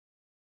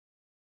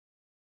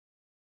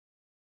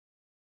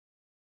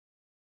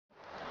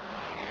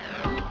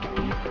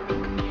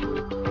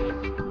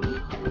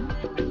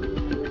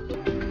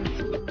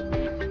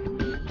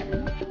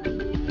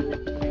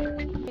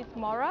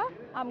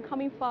I'm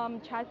coming from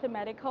Chison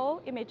Medical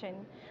Imaging.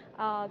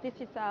 This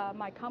is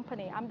my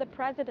company. I'm the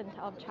president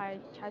of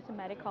Chison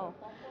Medical.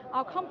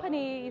 Our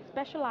company is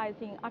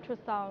specializing in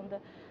ultrasound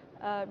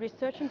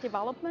research and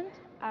development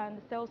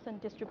and sales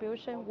and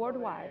distribution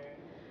worldwide.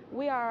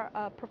 We are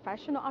a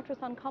professional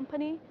ultrasound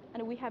company,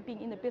 and we have been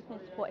in the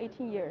business for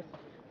 18 years,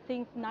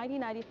 since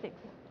 1996.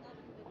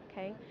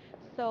 Okay,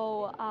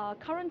 so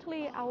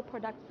currently our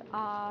products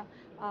are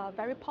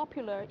very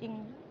popular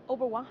in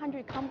over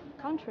 100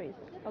 countries.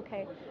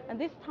 Okay,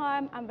 and this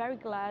time I'm very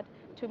glad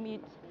to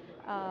meet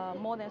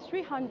more than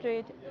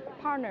 300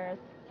 partners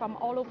from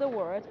all over the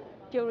world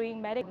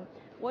during medical.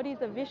 What is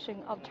the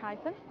vision of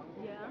Chison?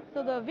 Yeah.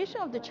 So the vision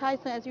of the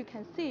Chison, as you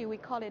can see, we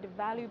call it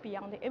value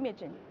beyond the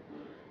imaging.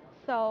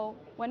 So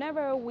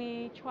whenever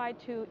we try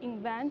to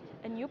invent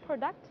a new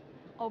product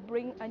or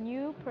bring a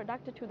new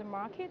product to the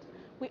market,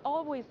 we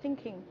always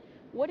thinking,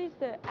 what is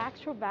the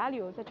actual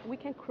value that we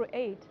can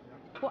create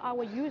for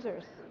our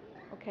users?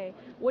 Okay,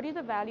 what is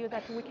the value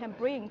that we can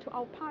bring to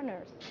our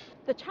partners?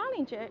 The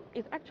challenge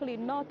is actually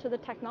not the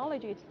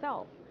technology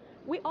itself.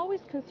 We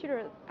always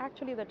consider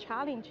actually the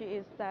challenge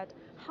is that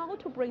how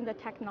to bring the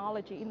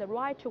technology in the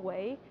right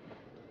way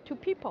to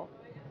people,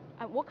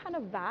 and what kind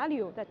of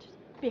value that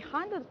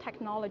behind the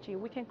technology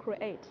we can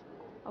create.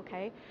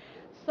 Okay,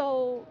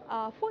 so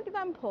for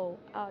example,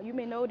 you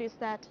may notice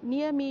that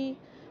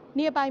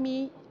nearby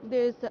me,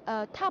 there's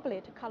a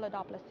tablet color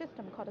Doppler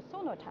system called a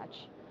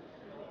SonoTouch.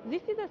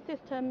 This is a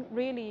system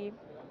really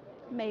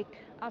make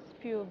us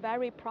feel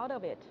very proud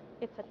of it.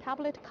 It's a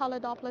tablet color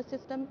Doppler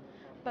system,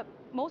 but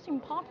most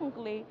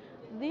importantly,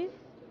 this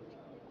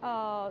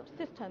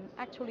system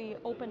actually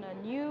opened a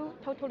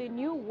totally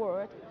new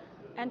world,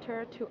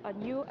 enter to a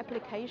new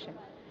application.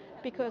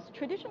 Because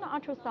traditional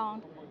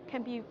ultrasound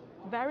can be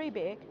very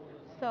big,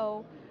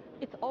 so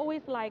it's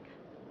always like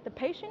the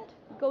patient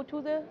go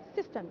to the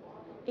system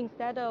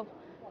instead of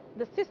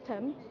the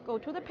system go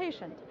to the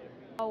patient.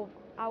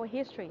 Our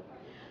history.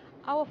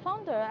 Our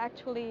founder,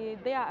 actually,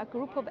 they are a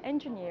group of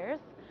engineers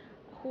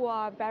who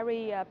are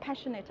very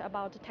passionate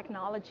about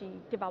technology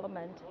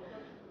development.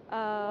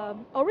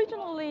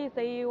 Originally,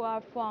 they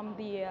were from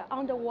the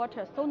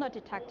underwater sonar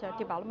detector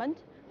development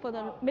for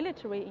the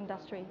military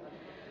industry.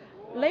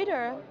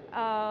 Later,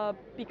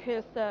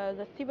 because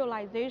the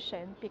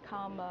civilization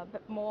become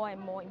more and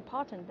more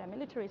important than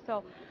military,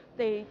 so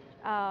they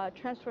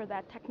transfer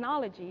that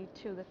technology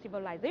to the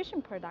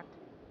civilization product.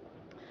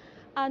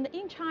 And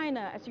in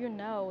China, as you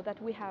know,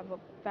 that we have a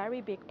very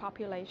big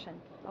population.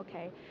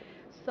 Okay,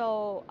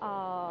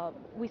 so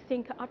we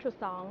think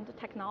ultrasound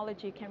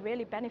technology can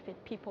really benefit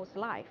people's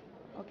life.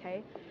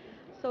 Okay,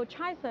 so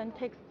Chison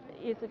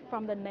is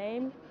from the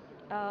name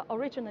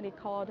originally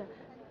called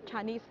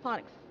Chinese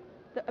Sonics,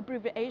 the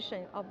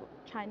abbreviation of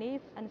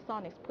Chinese and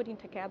Sonics putting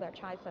together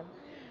Chison.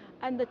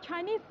 And the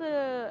Chinese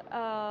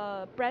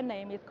brand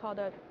name is called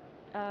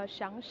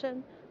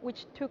Xiangshen,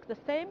 which took the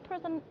same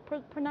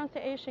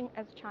pronunciation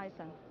as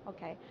Chison.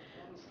 Okay,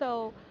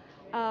 so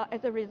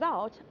as a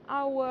result,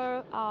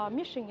 our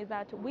mission is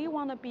that we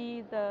want to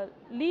be the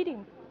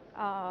leading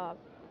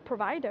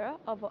provider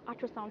of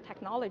ultrasound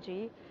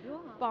technology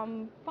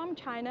from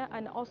China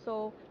and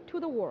also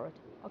to the world.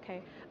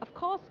 Okay, of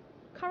course,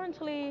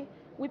 currently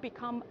we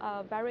become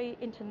a very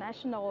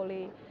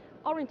internationally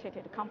oriented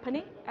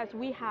company, as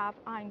we have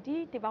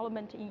R&D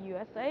development in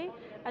USA,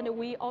 and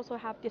we also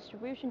have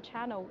distribution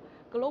channel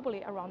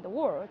globally around the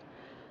world.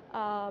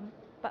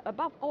 But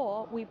above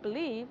all, we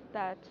believe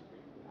that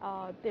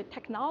the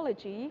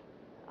technology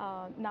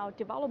now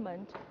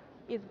development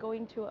is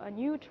going to a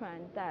new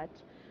trend, that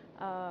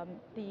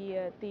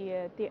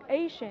the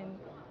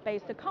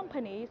Asian-based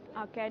companies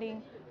are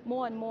getting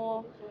more and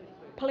more,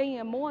 playing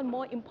a more and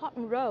more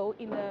important role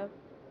in the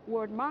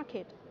world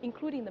market,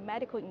 including the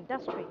medical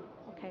industry.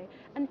 Okay,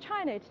 and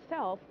China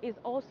itself is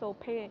also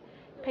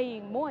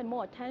paying more and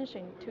more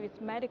attention to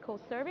its medical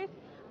service,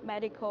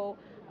 medical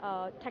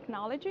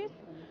technologies.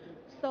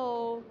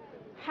 So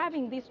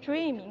having this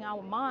dream in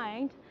our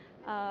mind,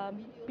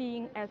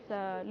 being as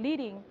a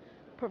leading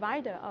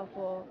provider of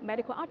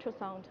medical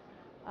ultrasound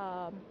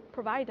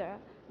provider,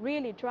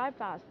 really drive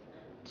us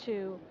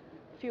to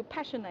feel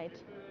passionate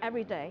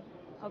every day.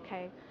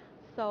 Okay,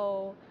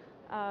 so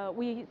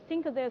we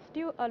think there's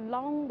still a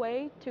long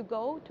way to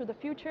go to the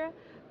future,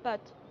 but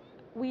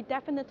we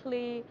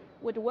definitely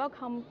would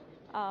welcome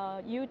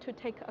you to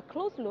take a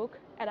close look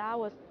at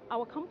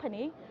our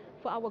company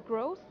for our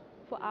growth,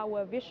 for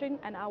our vision,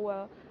 and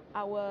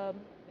our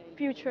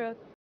future